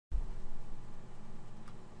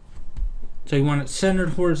So you want it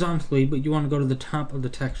centered horizontally, but you want to go to the top of the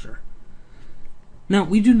texture. Now,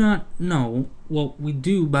 we do not know, well, we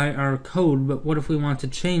do by our code, but what if we want to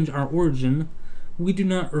change our origin? We do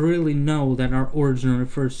not really know that our origin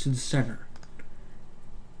refers to the center.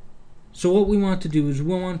 So what we want to do is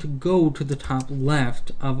we want to go to the top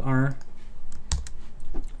left of our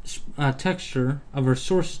texture, of our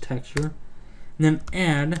source texture, and then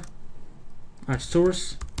add our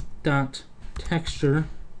source dot texture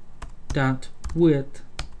dot width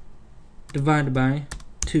divided by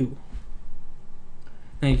 2.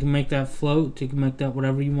 Now you can make that float, you can make that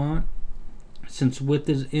whatever you want. Since width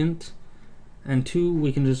is int and 2,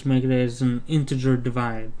 we can just make it as an integer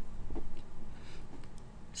divide.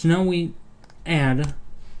 So now we add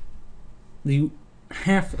the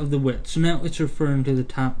half of the width. So now it's referring to the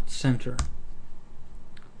top center.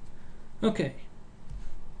 Okay.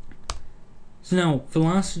 So now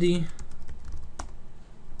velocity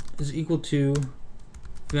is equal to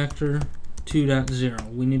vector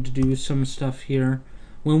 2.0. We need to do some stuff here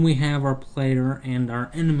when we have our player and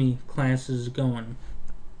our enemy classes going.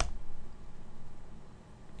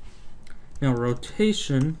 Now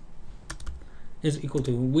rotation is equal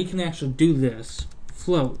to, we can actually do this,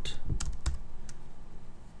 float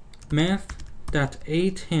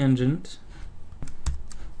math.atangent.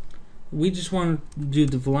 We just want to do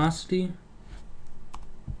the velocity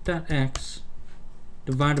dot x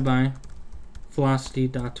divided by velocity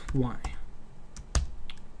dot y.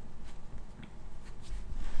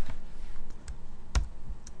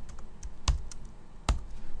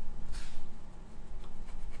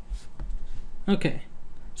 Okay,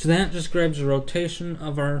 so that describes the rotation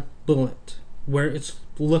of our bullet, where it's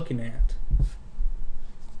looking at.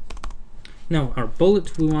 Now, our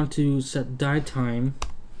bullet, we want to set die time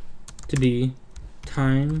to be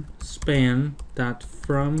time span dot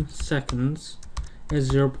from seconds as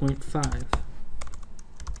 0.5.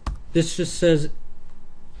 This just says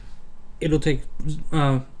it'll take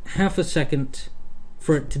half a second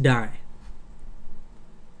for it to die,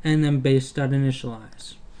 and then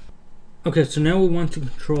base.initialize. Okay, so now we want to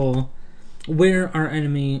control where our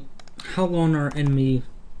enemy, how long our enemy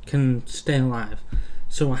can stay alive.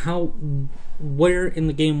 So where in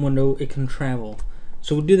the game window it can travel.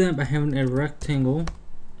 So we'll do that by having a rectangle,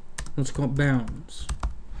 let's call it bounds.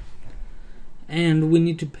 And we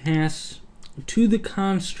need to pass to the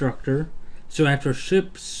constructor, so after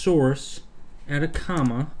ship source, add a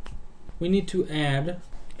comma, we need to add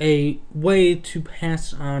a way to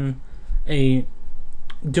pass on a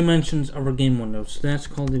dimensions of our game window. So that's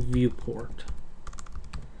called a viewport.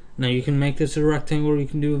 Now you can make this a rectangle or you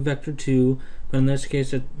can do a vector 2, but in this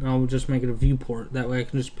case I'll just make it a viewport. That way I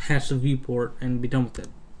can just pass the viewport and be done with it.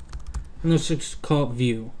 And let's just call it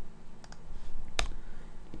view.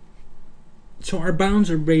 So our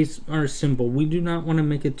bounds are simple. We do not want to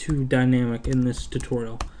make it too dynamic in this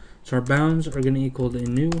tutorial. So our bounds are going to equal to a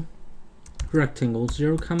new rectangle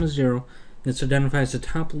 0, 0. This identifies the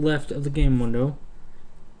top left of the game window,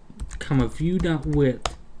 comma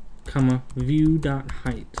view.width, comma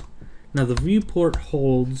view.height. Now the viewport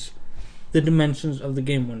holds the dimensions of the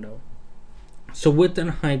game window. So width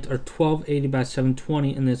and height are 1280 by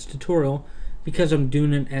 720 in this tutorial because I'm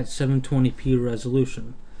doing it at 720p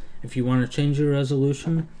resolution. If you want to change your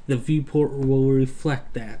resolution, the viewport will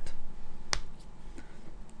reflect that.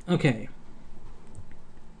 Okay.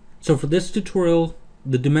 So for this tutorial,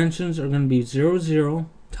 the dimensions are going to be 0, 0,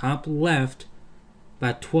 top left,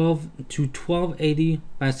 by 12 to 1280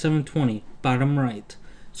 by 720, bottom right.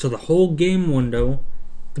 So the whole game window,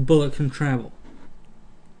 the bullet can travel.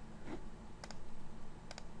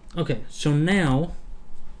 Okay, so now,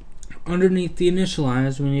 underneath the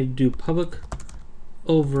initialize, we need to do public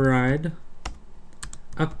override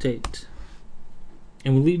update.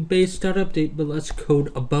 And we leave base.update, but let's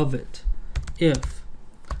code above it. If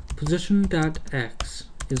position.x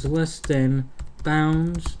is less than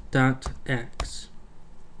bounds.x,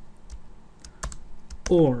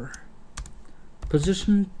 or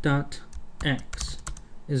position.x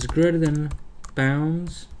is greater than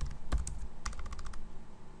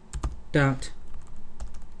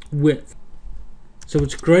bounds.width. So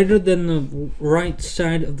it's greater than the right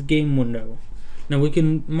side of the game window. Now we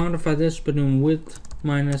can modify this by doing width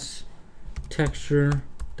minus texture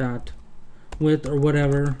dot width or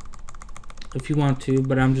whatever if you want to,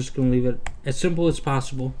 but I'm just going to leave it as simple as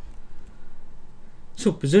possible.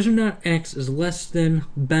 So position.x is less than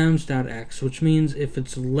bounds.x, which means if the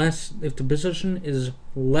position is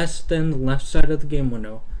less than the left side of the game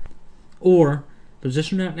window, or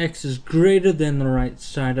position.x is greater than the right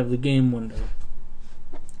side of the game window.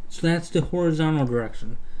 So that's the horizontal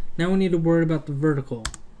direction. Now we need to worry about the vertical.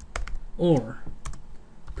 or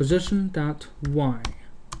position.y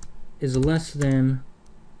is less than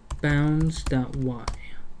bounds.y,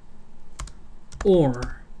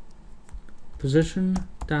 or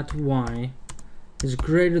position.y is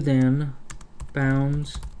greater than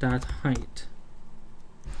bounds.height.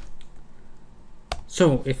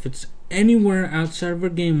 So if it's anywhere outside of our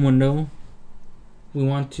game window, we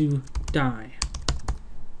want to die.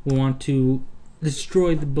 We want to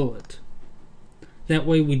destroy the bullet. That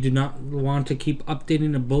way we do not want to keep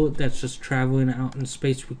updating a bullet that's just traveling out in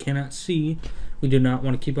space we cannot see. We do not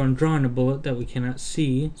want to keep on drawing a bullet that we cannot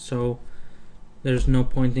see, so there's no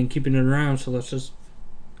point in keeping it around, so let's just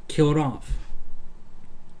kill it off.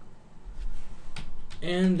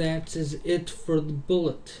 And that is it for the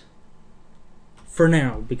bullet. For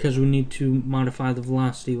now, because we need to modify the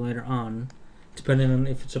velocity later on, depending on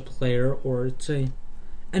if it's a player or it's a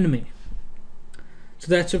enemy. So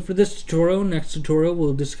that's it for this tutorial. Next tutorial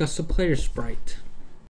we'll discuss the player sprite.